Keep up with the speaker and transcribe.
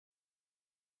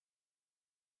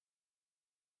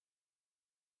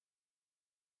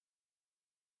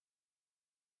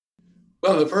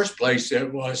Well, in the first place,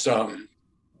 it was a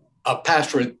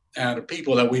pastorate and a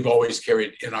people that we've always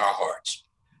carried in our hearts.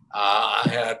 I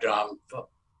had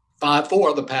four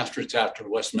other pastorates after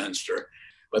Westminster,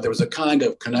 but there was a kind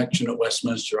of connection at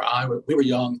Westminster. We were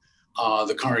young.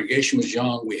 The congregation was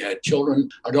young. We had children.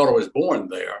 Our daughter was born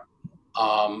there.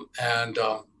 And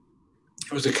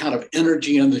it was a kind of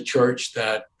energy in the church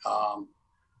that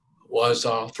was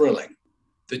thrilling.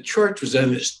 The church was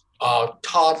in its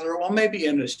toddler, or maybe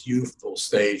in its youthful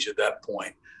stage at that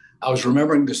point. I was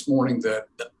remembering this morning that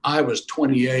I was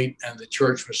 28 and the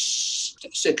church was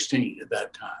 16 at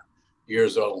that time,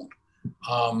 years old.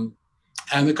 And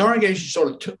the congregation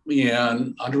sort of took me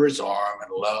in under its arm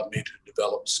and allowed me to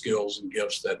develop skills and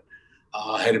gifts that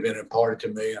had been imparted to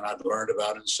me and I'd learned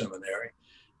about in seminary.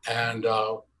 And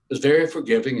was very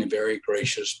forgiving and very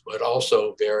gracious, but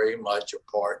also very much a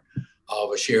part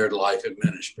of a shared life in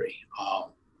ministry.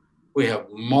 We have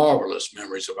marvelous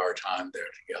memories of our time there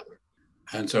together.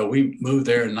 And so we moved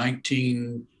there in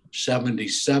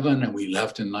 1977 and we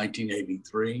left in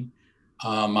 1983.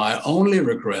 My only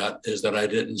regret is that I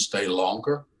didn't stay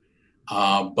longer.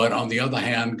 But on the other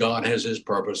hand, God has his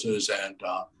purposes, and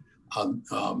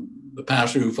the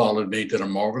pastor who followed me did a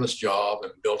marvelous job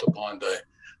and built upon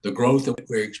the growth that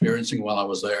we were experiencing while I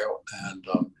was there. And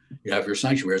you have your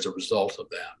sanctuary as a result of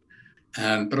that.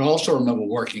 But I also remember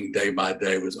working day by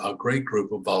day with a great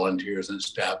group of volunteers and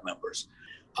staff members.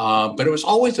 But it was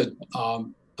always a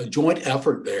joint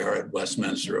effort there at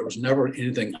Westminster. It was never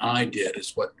anything I did.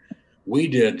 It's what we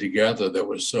did together that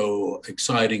was so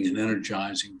exciting and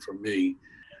energizing for me.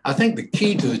 I think the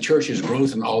key to the church's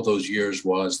growth in all those years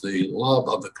was the love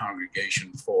of the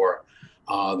congregation for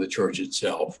the church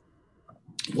itself.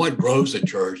 What grows the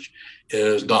church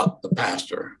is not the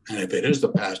pastor. And if it is the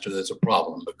pastor, that's a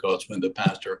problem, because when the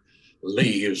pastor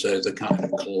leaves, there's a kind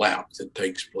of collapse that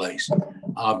takes place.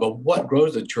 But what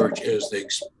grows the church is the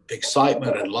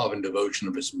excitement and love and devotion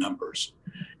of its members.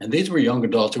 And these were young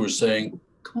adults who were saying,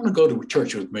 "Come on and go to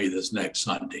church with me this next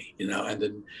Sunday," and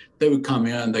then they would come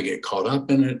in, they get caught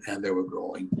up in it, and they were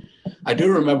growing. I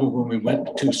do remember when we went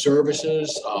to 2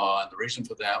 services, and the reason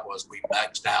for that was we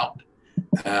maxed out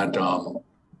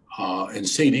in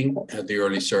seating at the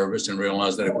early service and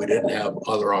realized that if we didn't have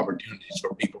other opportunities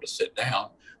for people to sit down,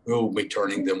 we would be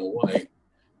turning them away.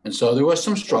 And so there was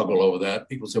some struggle over that.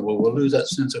 People said, well, we'll lose that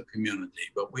sense of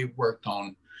community, but we worked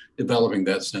on developing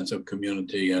that sense of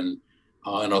community and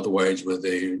in other ways with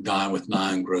the Dine with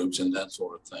Nine groups and that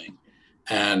sort of thing.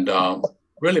 And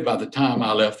really by the time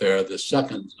I left there, the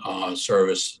second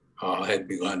service had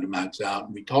begun to max out.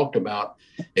 And we talked about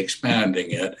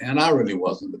expanding it. And I really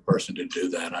wasn't the person to do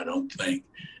that, I don't think.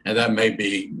 And that may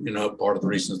be, part of the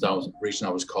reason I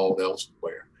was called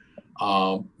elsewhere.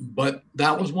 But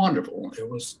that was wonderful. It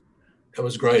was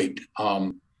great.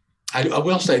 I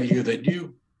will say to you that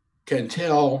you can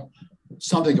tell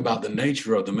something about the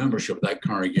nature of the membership of that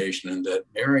congregation, and that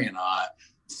Mary and I,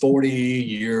 40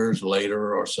 years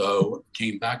later or so,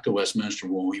 came back to Westminster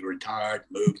when we retired,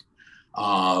 moved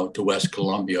to West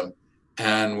Columbia,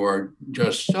 and were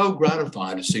just so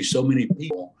gratified to see so many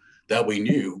people that we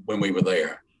knew when we were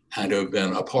there and who have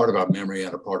been a part of our memory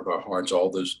and a part of our hearts all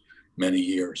those many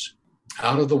years.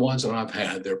 Out of the ones that I've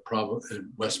had,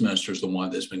 Westminster is the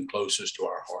one that's been closest to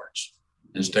our hearts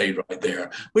and stayed right there,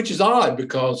 which is odd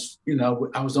because,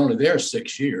 I was only there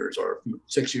 6 years, or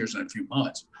 6 years and a few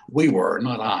months. We were,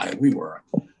 not I, we were.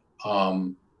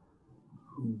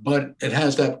 But it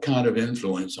has that kind of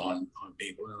influence on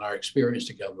people. And our experience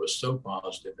together was so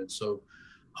positive and so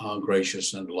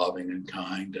gracious and loving and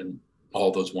kind and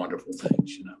all those wonderful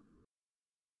things,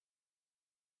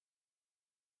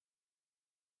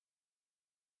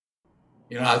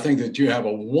 I think that you have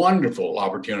a wonderful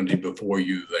opportunity before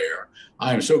you there.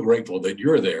 I am so grateful that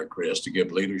you're there, Chris, to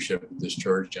give leadership in this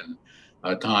church in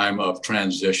a time of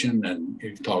transition. And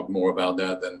you've talked more about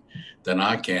that than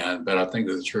I can. But I think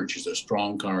that the church is a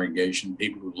strong congregation,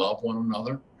 people who love one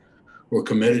another, who are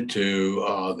committed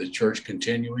to the church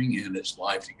continuing in its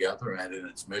life together and in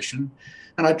its mission.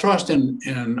 And I trust in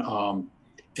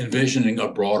envisioning a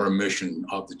broader mission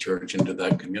of the church into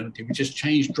that community, which has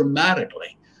changed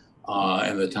dramatically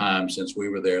in the time since we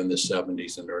were there in the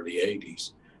 70s and early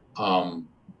 80s.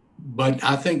 But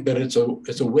I think that it's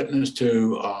a witness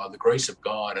to the grace of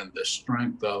God and the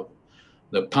strength of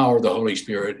the power of the Holy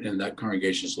Spirit in that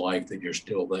congregation's life that you're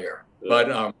still there.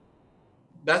 But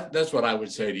that's what I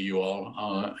would say to you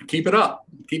all. Keep it up,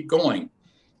 keep going,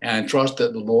 and trust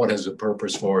that the Lord has a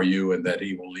purpose for you and that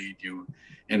he will lead you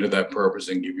into that purpose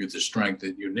and give you the strength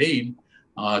that you need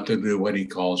to do what he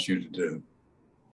calls you to do.